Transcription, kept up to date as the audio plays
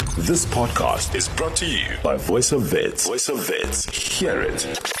This podcast is brought to you by Voice of Vets. Voice of Vets. Hear it.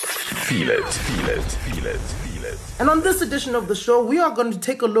 Feel it. Feel it. Feel it. Feel it. And on this edition of the show, we are going to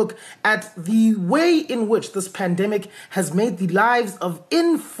take a look at the way in which this pandemic has made the lives of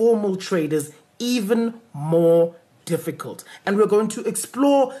informal traders even more difficult. And we're going to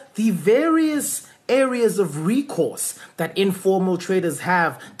explore the various areas of recourse that informal traders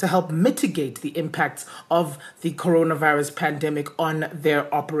have to help mitigate the impacts of the coronavirus pandemic on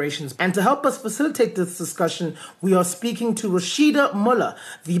their operations. And to help us facilitate this discussion, we are speaking to Rosheda Muller,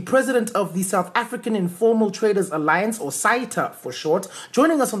 the president of the South African Informal Traders Alliance, or SAITA for short,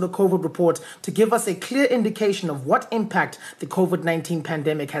 joining us on the COVID report to give us a clear indication of what impact the COVID-19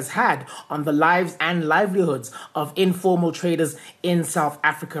 pandemic has had on the lives and livelihoods of informal traders in South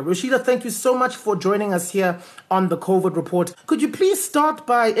Africa. Rosheda, thank you so much for joining us here on the COVID report. Could you please start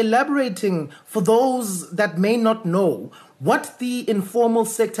by elaborating for those that may not know what the informal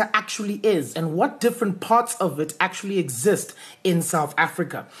sector actually is and what different parts of it actually exist in South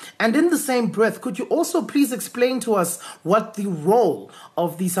Africa? And in the same breath, could you also please explain to us what the role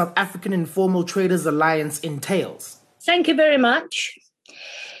of the South African Informal Traders Alliance entails? Thank you very much.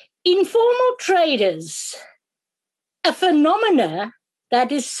 Informal traders, a phenomena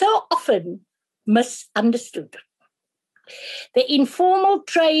that is so often misunderstood. The informal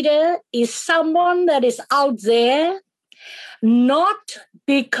trader is someone that is out there not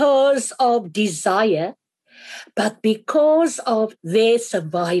because of desire, but because of their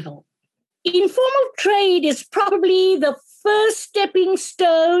survival. Informal trade is probably the first stepping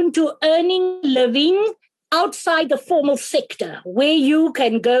stone to earning a living outside the formal sector, where you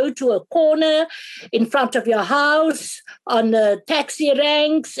can go to a corner in front of your house, on the taxi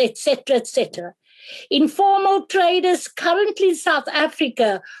ranks, etc., etc. Informal traders currently in South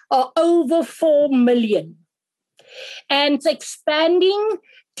Africa are over 4 million. And it's expanding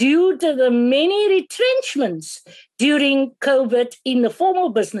due to the many retrenchments during COVID in the formal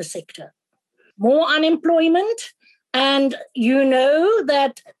business sector. More unemployment, and you know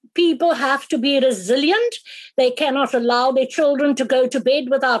that people have to be resilient. They cannot allow their children to go to bed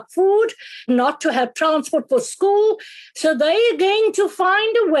without food, not to have transport for school. So they are going to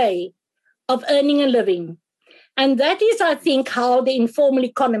find a way of earning a living. And that is, I think, how the informal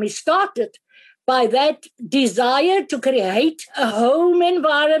economy started, by that desire to create a home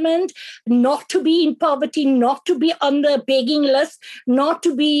environment, not to be in poverty, not to be on the begging list, not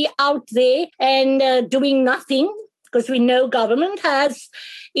to be out there and doing nothing, because we know government has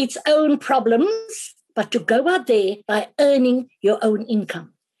its own problems, but to go out there by earning your own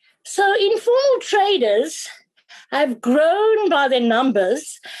income. So informal traders have grown by their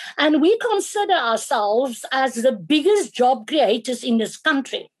numbers, and we consider ourselves as the biggest job creators in this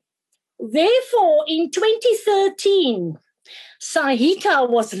country. Therefore, in 2013, SAITA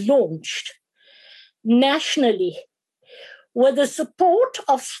was launched nationally with the support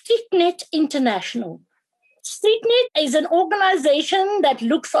of StreetNet International. StreetNet is an organization that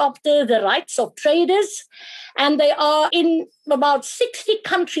looks after the rights of traders, and they are in about 60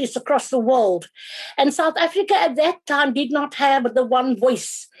 countries across the world. And South Africa at that time did not have the one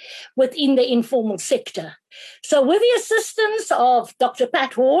voice within the informal sector. So with the assistance of Dr.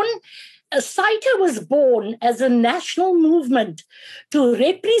 Pat Horn, SAITA was born as a national movement to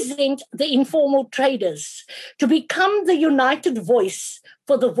represent the informal traders, to become the united voice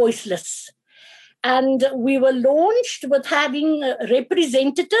for the voiceless. And we were launched with having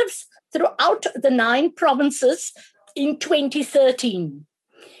representatives throughout the 9 provinces in 2013.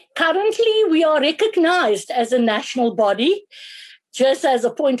 Currently, we are recognized as a national body. Just as a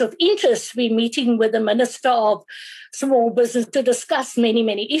point of interest, we're meeting with the Minister of Small Business to discuss many,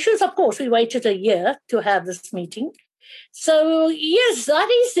 many issues. Of course, we waited a year to have this meeting. So, yes, that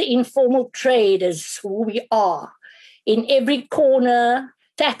is the informal traders who we are. In every corner,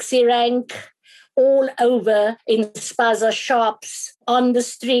 taxi rank, all over, in spaza shops, on the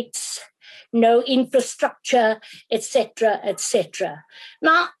streets, no infrastructure, etc., etc.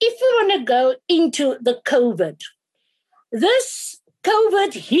 Now, if we want to go into the COVID, this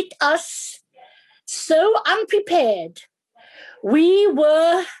COVID hit us so unprepared. We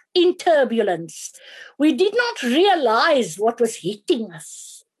were in turbulence. We did not realize what was hitting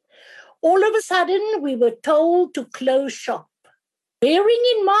us. All of a sudden, we were told to close shop. Bearing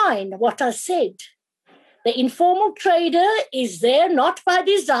in mind what I said, the informal trader is there not by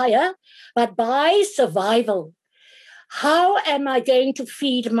desire, but by survival. How am I going to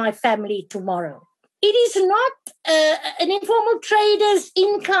feed my family tomorrow? It is not an informal trader's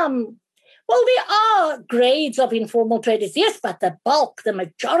income. Well, there are grades of informal traders, yes, but the bulk, the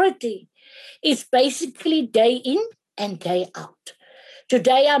majority, is basically day in and day out.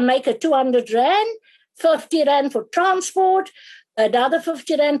 Today I make a 200 rand, 50 rand for transport, another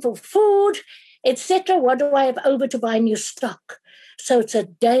 50 rand for food, etc. What do I have over to buy new stock? So it's a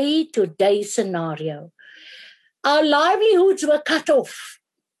day-to-day scenario. Our livelihoods were cut off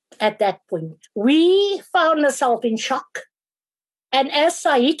at that point. We found ourselves in shock. And as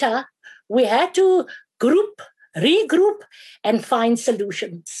SAITA, we had to regroup, and find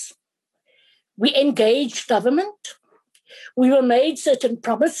solutions. We engaged government. We were made certain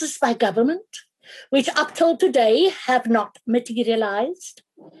promises by government, which up till today have not materialized.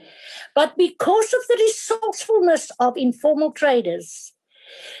 But because of the resourcefulness of informal traders,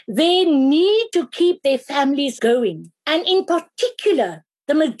 they need to keep their families going. And in particular,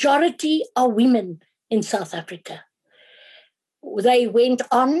 the majority are women in South Africa. They went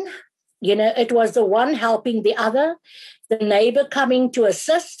on, it was the one helping the other, the neighbor coming to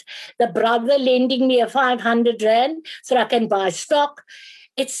assist, the brother lending me a 500 rand so I can buy stock,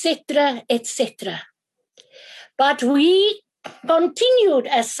 etc., etc. But we continued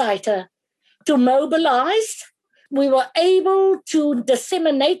as SAITA to mobilize. We were able to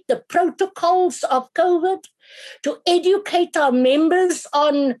disseminate the protocols of COVID, to educate our members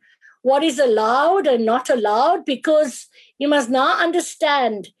on what is allowed and not allowed, because you must now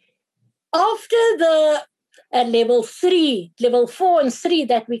understand, after the level 4 and 3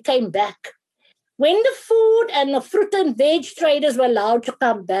 that we came back, when the food and the fruit and veg traders were allowed to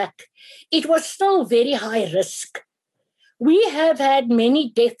come back, it was still very high risk. We have had many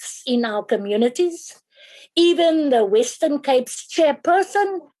deaths in our communities. Even the Western Cape's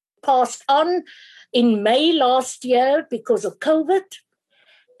chairperson passed on in May last year because of COVID.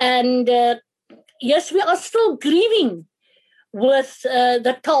 And yes, we are still grieving with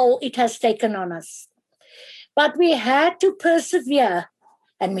the toll it has taken on us. But we had to persevere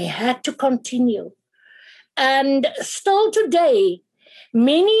and we had to continue. And still today,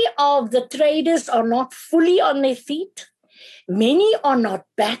 many of the traders are not fully on their feet. Many are not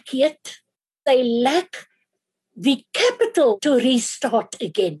back yet. They lack the capital to restart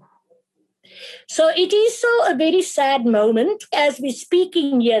again. So it is so a very sad moment. As we're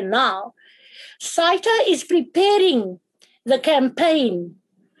speaking here now, SAITA is preparing the campaign,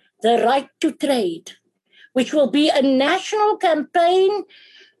 The Right to Trade, which will be a national campaign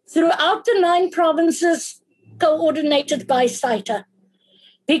throughout the 9 provinces coordinated by SAITA,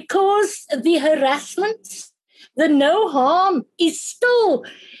 because the harassment, the no harm is still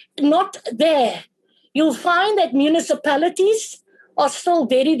not there. You'll find that municipalities are still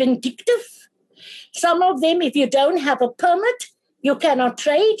very vindictive. Some of them, if you don't have a permit, you cannot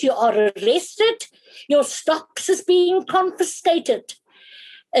trade, you are arrested, your stocks is being confiscated.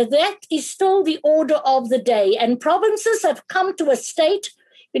 That is still the order of the day. And provinces have come to a state,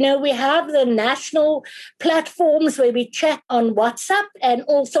 we have the national platforms where we chat on WhatsApp, and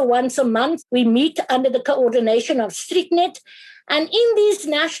also once a month we meet under the coordination of StreetNet. And in these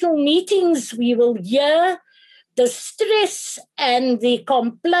national meetings, we will hear the stress and the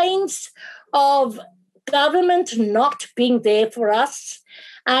complaints of government not being there for us.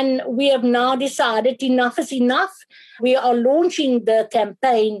 And we have now decided enough is enough. We are launching the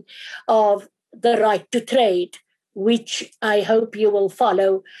campaign of The Right to Trade, which I hope you will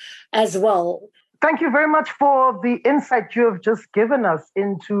follow as well. Thank you very much for the insight you have just given us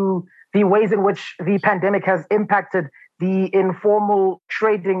into the ways in which the pandemic has impacted the informal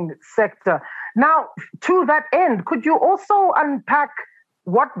trading sector. Now, to that end, could you also unpack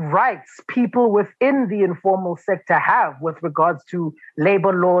what rights people within the informal sector have with regards to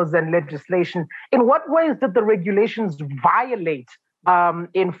labor laws and legislation? In what ways did the regulations violate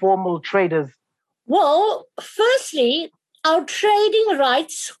informal traders? Well, firstly, our trading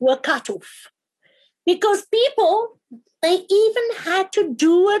rights were cut off because people, they even had to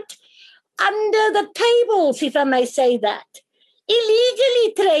do it under the tables, if I may say that,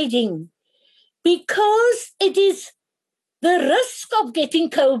 illegally trading, because it is the risk of getting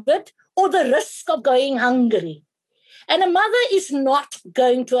COVID or the risk of going hungry. And a mother is not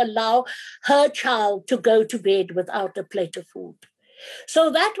going to allow her child to go to bed without a plate of food. So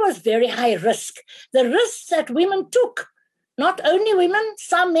that was very high risk. The risks that women took, not only women,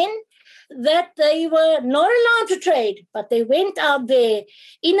 some men, that they were not allowed to trade, but they went out there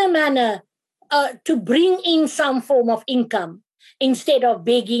in a manner to bring in some form of income instead of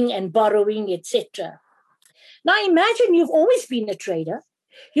begging and borrowing, etc. Now imagine you've always been a trader.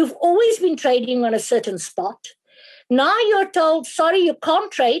 You've always been trading on a certain spot. Now you're told, sorry, you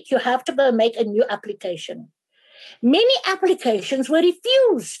can't trade. You have to go make a new application. Many applications were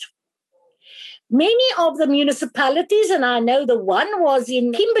refused. Many of the municipalities, and I know the one was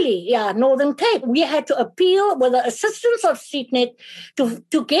in Kimberley, Northern Cape, we had to appeal with the assistance of StreetNet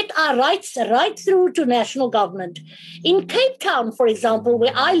to get our rights right through to national government. In Cape Town, for example,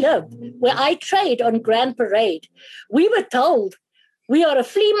 where I live, where I trade on Grand Parade, we were told we are a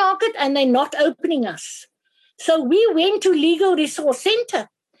flea market and they're not opening us. So we went to Legal Resource Centre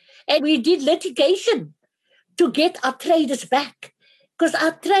and we did litigation to get our traders back. Because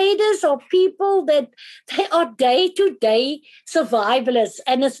our traders are people that they are day-to-day survivalists.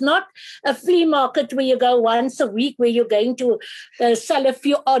 And it's not a flea market where you go once a week where you're going to sell a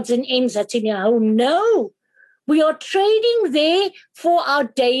few odds and ends that's in your home. No, we are trading there for our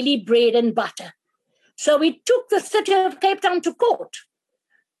daily bread and butter. So we took the city of Cape Town to court.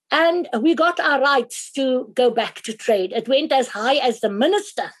 And we got our rights to go back to trade. It went as high as the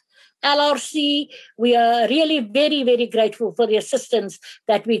minister. LRC, we are really very, very grateful for the assistance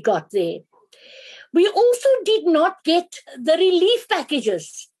that we got there. We also did not get the relief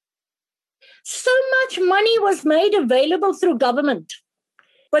packages. So much money was made available through government.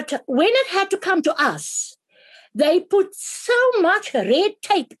 But when it had to come to us, they put so much red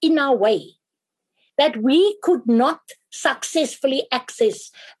tape in our way that we could not successfully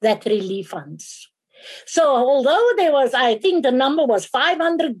access that relief funds. So although there was, I think the number was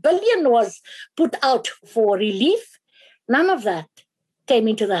 500 billion was put out for relief, none of that came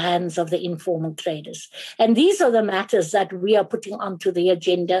into the hands of the informal traders. And these are the matters that we are putting onto the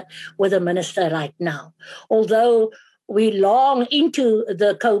agenda with the minister right now. Although we long into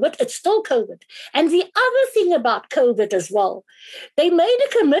the COVID, it's still COVID. And the other thing about COVID as well, they made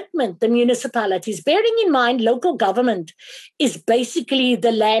a commitment, the municipalities, bearing in mind local government is basically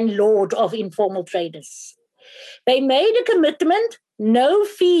the landlord of informal traders. They made a commitment, no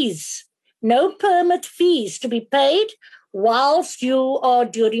fees, no permit fees to be paid whilst you are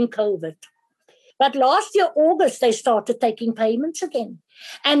during COVID. But last year, August, they started taking payments again.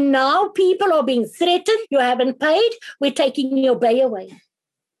 And now people are being threatened. You haven't paid, we're taking your bay away.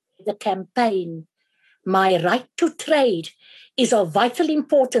 The campaign, My Right to Trade, is of vital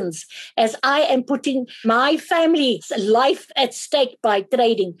importance as I am putting my family's life at stake by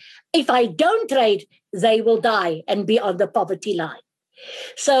trading. If I don't trade, they will die and be on the poverty line.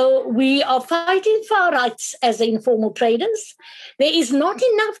 So we are fighting for our rights as the informal traders. There is not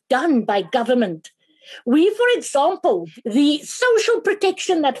enough done by government. We, for example, the social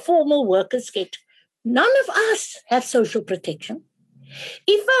protection that formal workers get, none of us have social protection.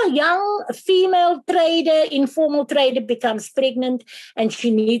 If a young female trader, informal trader, becomes pregnant and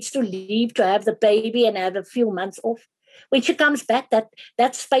she needs to leave to have the baby and have a few months off, when she comes back,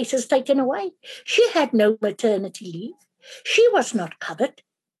 that space is taken away. She had no maternity leave. She was not covered.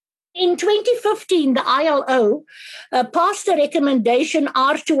 In 2015, the ILO passed a recommendation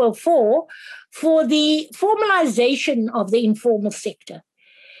R204 for the formalization of the informal sector.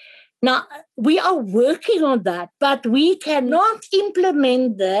 Now, we are working on that, but we cannot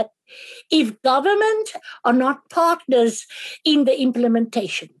implement that if government are not partners in the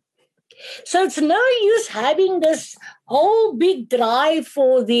implementation. So it's no use having this whole big drive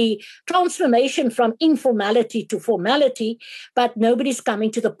for the transformation from informality to formality, but nobody's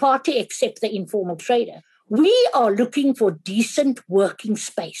coming to the party except the informal trader. We are looking for decent working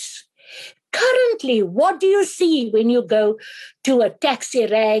space. Currently, what do you see when you go to a taxi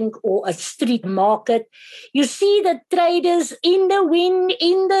rank or a street market? You see the traders in the wind,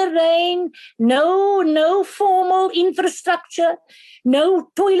 in the rain, no formal infrastructure, no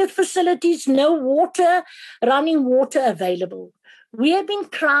toilet facilities, no water, running water available. We have been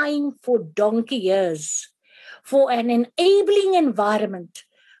crying for donkey years for an enabling environment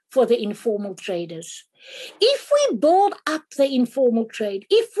for the informal traders. If we build up the informal trade,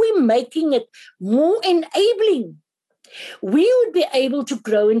 if we're making it more enabling, we would be able to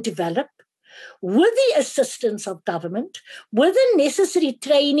grow and develop with the assistance of government, with the necessary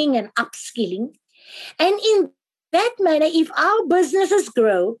training and upskilling. And in that manner, if our businesses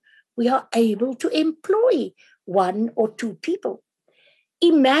grow, we are able to employ 1 or 2 people.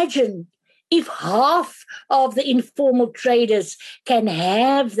 Imagine if half of the informal traders can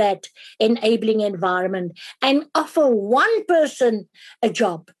have that enabling environment and offer 1 person a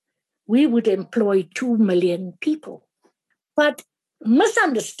job, we would employ 2 million people. But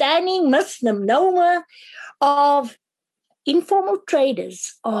misunderstanding, misnomer of informal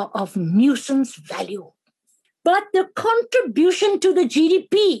traders are of nuisance value. But the contribution to the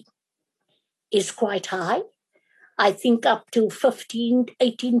GDP is quite high. I think up to 15,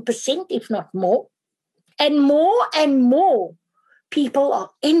 18%, if not more. And more people are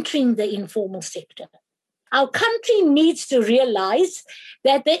entering the informal sector. Our country needs to realize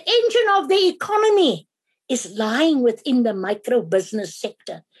that the engine of the economy is lying within the micro business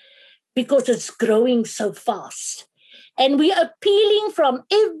sector because it's growing so fast. And we are appealing from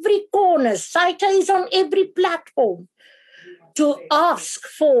every corner. SAITA is on every platform to ask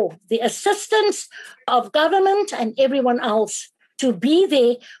for the assistance of government and everyone else to be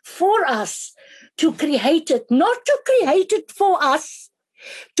there for us, to create it, not to create it for us,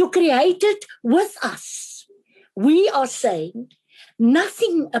 to create it with us. We are saying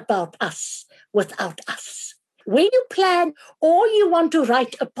nothing about us without us. When you plan or you want to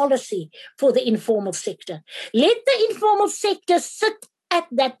write a policy for the informal sector, let the informal sector sit at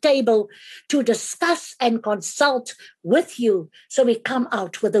that table to discuss and consult with you so we come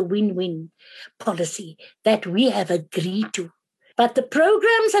out with a win-win policy that we have agreed to. But the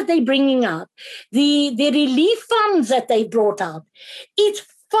programs that they're bringing out, the relief funds that they brought out, it's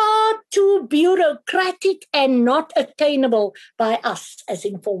far too bureaucratic and not attainable by us as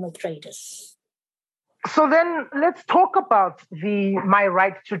informal traders. So then let's talk about the My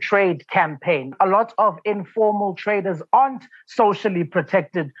Right to Trade campaign. A lot of informal traders aren't socially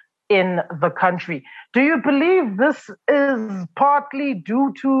protected in the country. Do you believe this is partly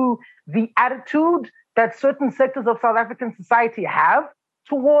due to the attitude that certain sectors of South African society have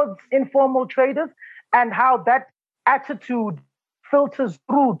towards informal traders, and how that attitude filters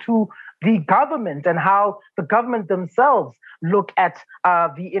through to the government and how the government themselves look at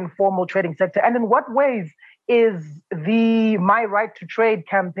the informal trading sector? And in what ways is the My Right to Trade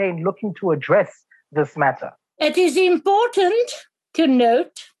campaign looking to address this matter? It is important to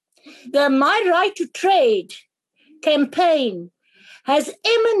note the My Right to Trade campaign has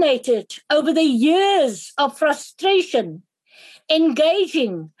emanated over the years of frustration,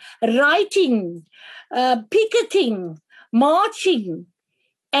 engaging, writing, picketing, marching,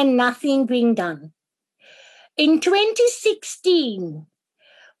 and nothing being done. In 2016,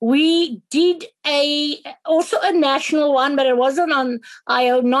 we did also a national one, but it wasn't on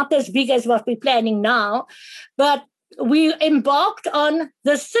IO, not as big as what we're planning now, but we embarked on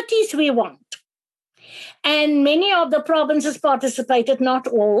the cities we want. And many of the provinces participated, not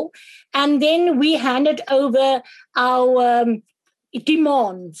all. And then we handed over our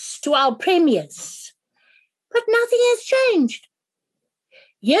demands to our premiers. But nothing has changed.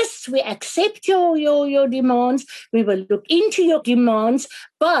 Yes, we accept your demands. We will look into your demands.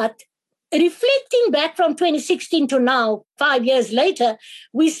 But reflecting back from 2016 to now, 5 years later,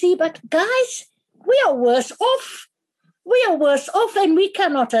 we see, but guys, we are worse off. We are worse off, and we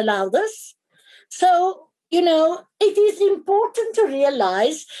cannot allow this. So, it is important to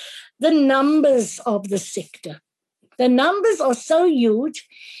realize the numbers of the sector. The numbers are so huge,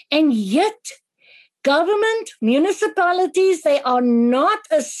 and yet government, municipalities, they are not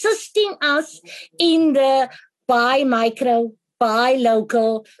assisting us in the buy micro, buy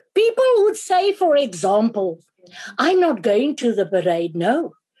local. People would say, for example, I'm not going to the parade.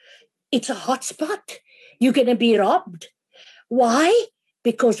 No, it's a hot spot. You're going to be robbed. Why?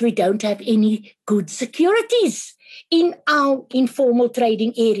 Because we don't have any good securities in our informal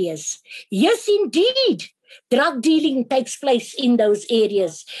trading areas. Yes, indeed. Drug dealing takes place in those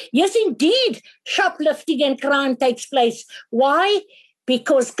areas. Yes, indeed, shoplifting and crime takes place. Why?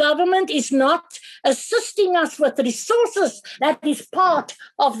 Because government is not assisting us with resources that is part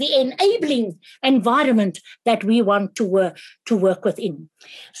of the enabling environment that we want to work within.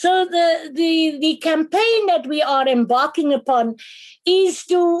 So the campaign that we are embarking upon is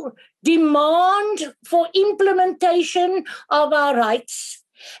to demand for implementation of our rights,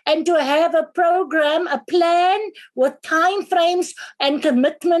 and to have a program, a plan with timeframes and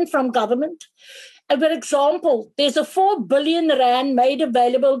commitment from government. And for example, there's a 4 billion rand made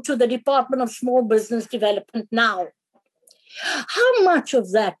available to the Department of Small Business Development now. How much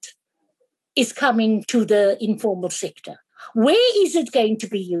of that is coming to the informal sector? Where is it going to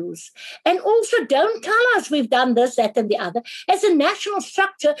be used? And also, don't tell us we've done this, that, and the other. As a national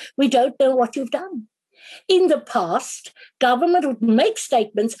structure, we don't know what you've done. In the past, government would make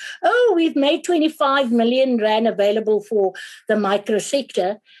statements, we've made 25 million rand available for the micro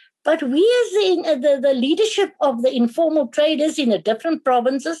sector. But we as the leadership of the informal traders in the different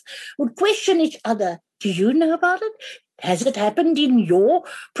provinces would question each other. Do you know about it? Has it happened in your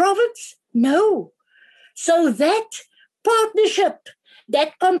province? No. So that partnership,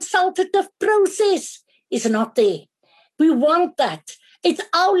 that consultative process is not there. We want that. It's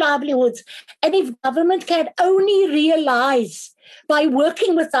our livelihoods. And if government can only realize by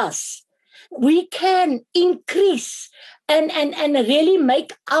working with us, we can increase and really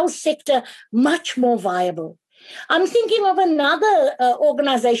make our sector much more viable. I'm thinking of another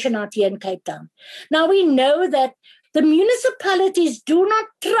organization out here in Cape Town. Now, we know that the municipalities do not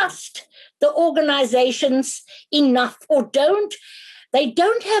trust the organizations enough, or they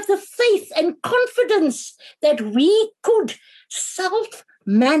don't have the faith and confidence that we could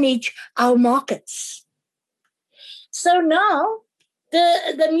self-manage our markets. So now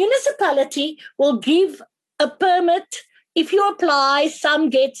the municipality will give a permit. If you apply, some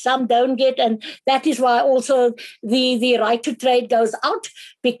get, some don't get, and that is why also the right to trade goes out,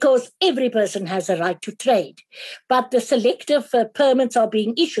 because every person has a right to trade. But the selective permits are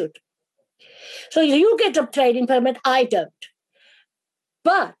being issued. So you get a trading permit, I don't.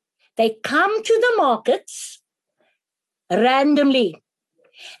 But they come to the markets randomly,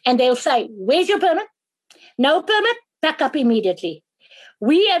 and they'll say, where's your permit? No permit, pack up immediately.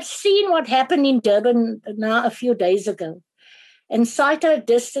 We have seen what happened in Durban now a few days ago. And SAITA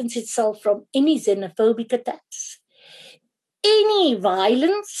distanced itself from any xenophobic attacks. Any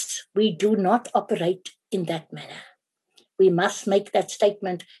violence, we do not operate in that manner. We must make that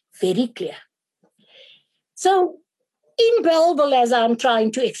statement very clear. So in Bellville, as I'm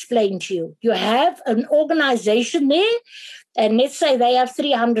trying to explain to you, you have an organization there, and let's say they have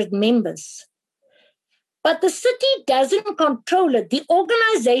 300 members. But the city doesn't control it. The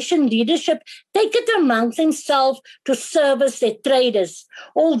organization leadership take it amongst themselves to service their traders,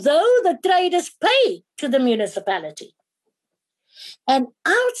 although the traders pay to the municipality. And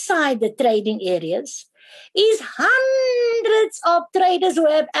outside the trading areas is hundreds of traders who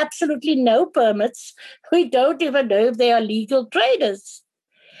have absolutely no permits. We don't even know if they are legal traders.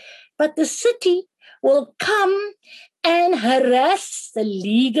 But the city will come and harass the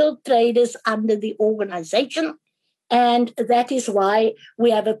legal traders under the organization. And that is why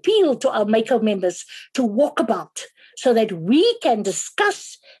we have appealed to our Mako members to walk about so that we can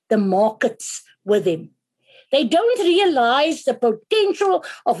discuss the markets with them. They don't realize the potential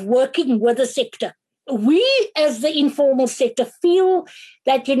of working with the sector. We, as the informal sector, feel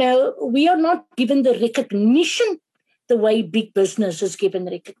that, we are not given the recognition the way big business is given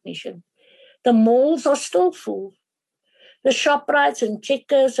recognition. The malls are still full. The ShopRites and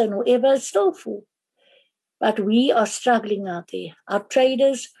Checkers and whoever is still full. But we are struggling out there. Our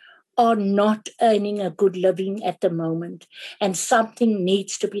traders are not earning a good living at the moment, and something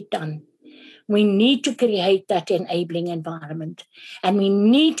needs to be done. We need to create that enabling environment, and we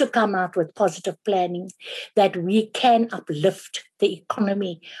need to come out with positive planning that we can uplift the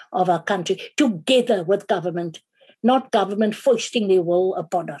economy of our country together with government, not government foisting their will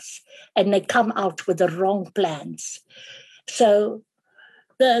upon us, and they come out with the wrong plans. So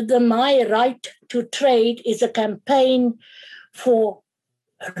the My Right to Trade is a campaign for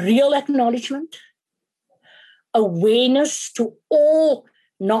real acknowledgement, awareness to all,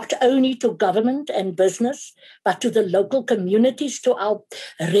 not only to government and business, but to the local communities, to our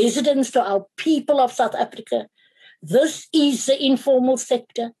residents, to our people of South Africa. This is the informal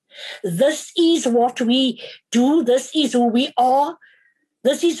sector. This is what we do. This is who we are.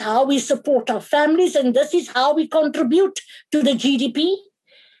 This is how we support our families, and this is how we contribute to the GDP.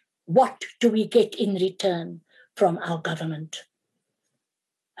 What do we get in return from our government?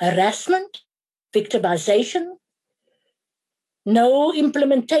 Harassment, victimization, no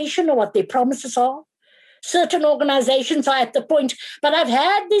implementation of what their promises are. Certain organizations are at the point, but I've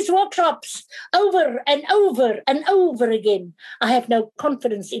had these workshops over and over and over again. I have no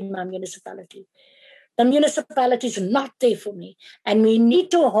confidence in my municipality. The municipality is not there for me, and we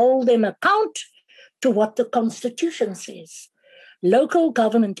need to hold them account to what the Constitution says. Local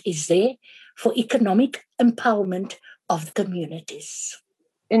government is there for economic empowerment of the communities.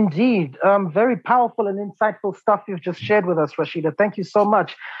 Indeed. Very powerful and insightful stuff you've just shared with us, Rosheda. Thank you so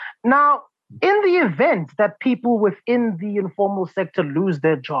much. Now, in the event that people within the informal sector lose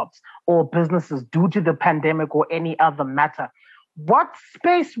their jobs or businesses due to the pandemic or any other matter, what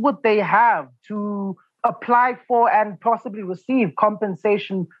space would they have to apply for and possibly receive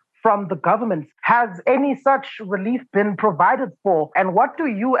compensation from the government? Has any such relief been provided for? And what do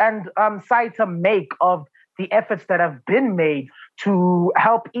you and SAITA make of the efforts that have been made to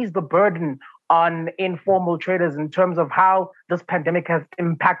help ease the burden on informal traders in terms of how this pandemic has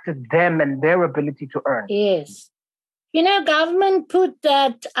impacted them and their ability to earn? Yes. Government put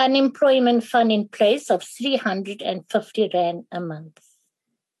that unemployment fund in place of 350 Rand a month.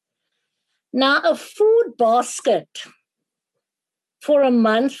 Now, a food basket for a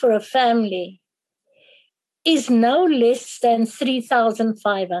month for a family is no less than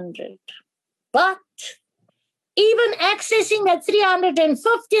 3,500. But even accessing that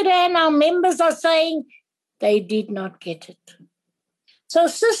 350 Rand, our members are saying they did not get it. So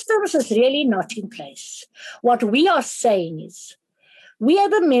systems is really not in place. What we are saying is, we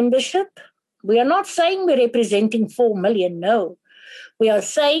have a membership. We are not saying we're representing 4 million, no. We are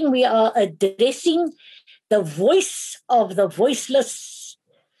saying we are addressing the voice of the voiceless.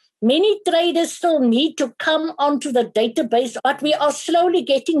 Many traders still need to come onto the database, but we are slowly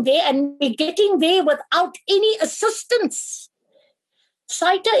getting there, and we're getting there without any assistance.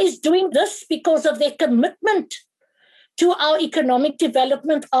 SAITA is doing this because of their commitment to our economic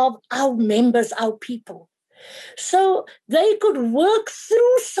development of our members, our people. So they could work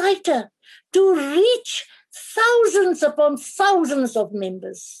through SAITA to reach thousands upon thousands of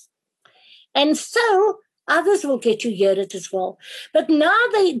members. And so others will get to hear it as well. But now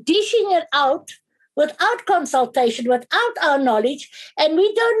they're dishing it out without consultation, without our knowledge, and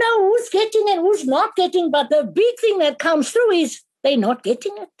we don't know who's getting and who's not getting. But the big thing that comes through is they're not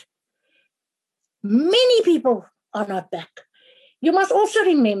getting it. Many people are not back. You must also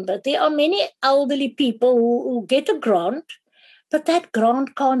remember there are many elderly people who get a grant, but that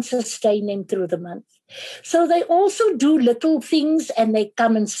grant can't sustain them through the month. So they also do little things and they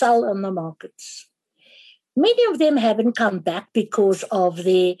come and sell on the markets. Many of them haven't come back because of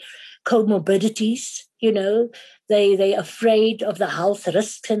their comorbidities. They're afraid of the health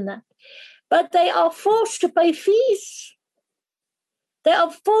risks and that. But they are forced to pay fees. They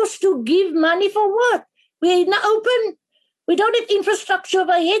are forced to give money for what? We're not open. We don't have infrastructure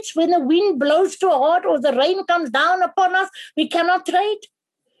over our heads. When the wind blows too hard or the rain comes down upon us, we cannot trade.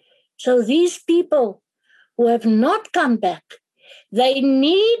 So these people who have not come back, they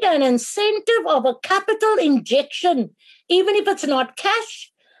need an incentive of a capital injection, even if it's not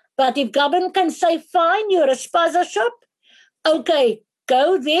cash. But if government can say, fine, you're a spaza shop, okay,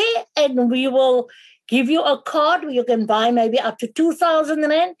 go there and we will give you a card where you can buy maybe up to 2,000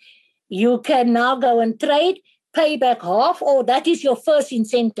 Rand. You can now go and trade, pay back half, or that is your first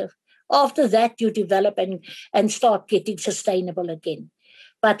incentive. After that, you develop and start getting sustainable again.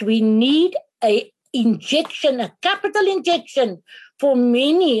 But we need a capital injection for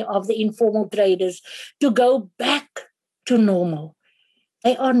many of the informal traders to go back to normal.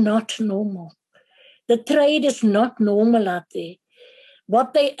 They are not normal. The trade is not normal out there.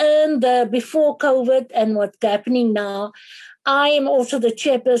 What they earned before COVID and what's happening now. I am also the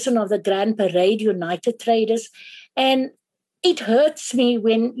chairperson of the Grand Parade United Traders, and it hurts me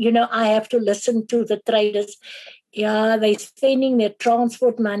when, I have to listen to the traders. Yeah, they're spending their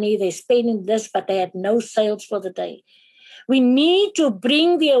transport money, they're spending this, but they had no sales for the day. We need to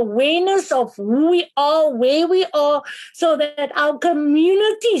bring the awareness of who we are, where we are, so that our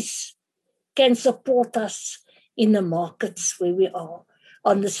communities can support us in the markets where we are,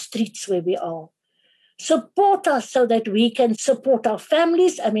 on the streets where we are. Support us so that we can support our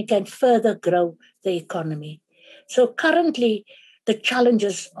families and we can further grow the economy. So currently, the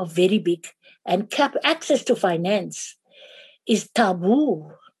challenges are very big, and access to finance is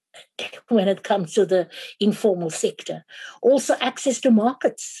taboo when it comes to the informal sector. Also, access to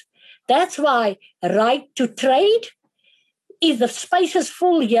markets. That's why right to trade, if the space is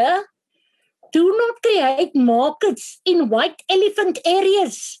full here, do not create markets in white elephant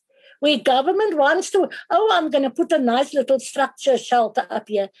areas where government wants to, I'm going to put a nice little structure shelter up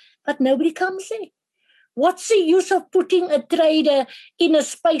here, but nobody comes there. What's the use of putting a trader in a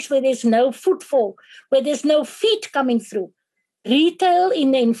space where there's no footfall, where there's no feet coming through? Retail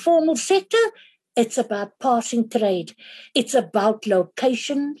in the informal sector, it's about passing trade. It's about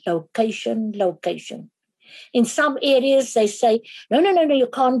location, location, location. In some areas, they say, no, you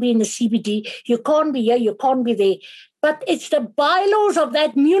can't be in the CBD, you can't be here, you can't be there. But it's the bylaws of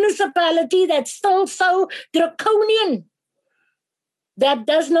that municipality that's still so draconian that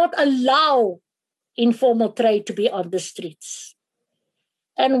does not allow informal trade to be on the streets.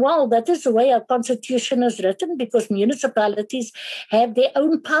 And that is the way our constitution is written, because municipalities have their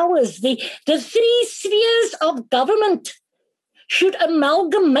own powers. The 3 spheres of government should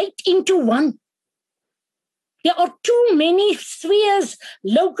amalgamate into one. There are too many spheres,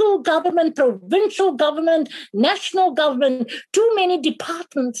 local government, provincial government, national government, too many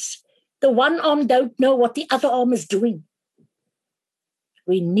departments. The one arm don't know what the other arm is doing.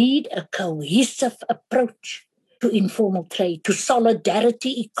 We need a cohesive approach to informal trade, to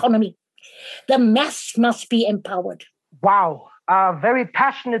solidarity economy. The mass must be empowered. Wow. Very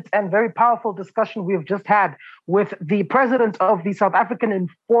passionate and very powerful discussion we've just had with the president of the South African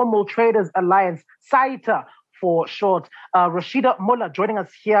Informal Traders Alliance, SAITA for short, Rosheda Muller, joining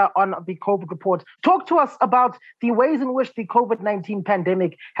us here on the COVID Report. Talk to us about the ways in which the COVID-19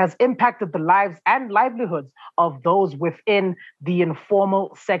 pandemic has impacted the lives and livelihoods of those within the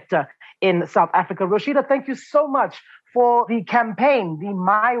informal sector in South Africa. Rosheda, thank you so much for the campaign, the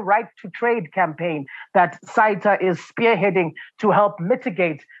My Right to Trade campaign that SAITA is spearheading to help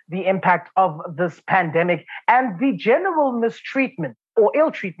mitigate the impact of this pandemic and the general mistreatment, or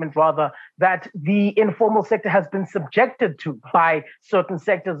ill treatment rather, that the informal sector has been subjected to by certain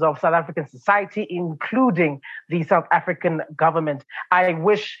sectors of South African society, including the South African government. I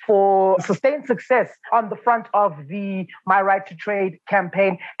wish for sustained success on the front of the My Right to Trade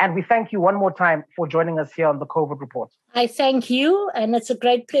campaign, and we thank you one more time for joining us here on the COVID Report. I thank you, and it's a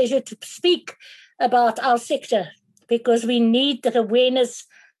great pleasure to speak about our sector because we need that awareness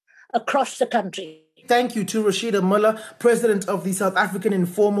across the country. Thank you to Rosheda Muller, President of the South African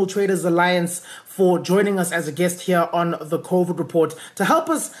Informal Traders Alliance, for joining us as a guest here on the COVID Report to help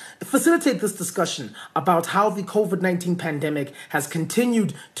us facilitate this discussion about how the COVID-19 pandemic has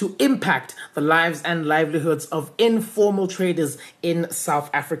continued to impact the lives and livelihoods of informal traders in South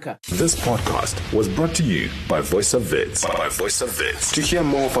Africa. This podcast was brought to you by Voice of Wits. To hear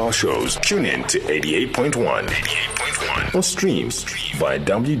more of our shows, tune in to 88.1 or stream via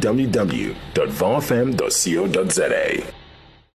www.vfm.co.za.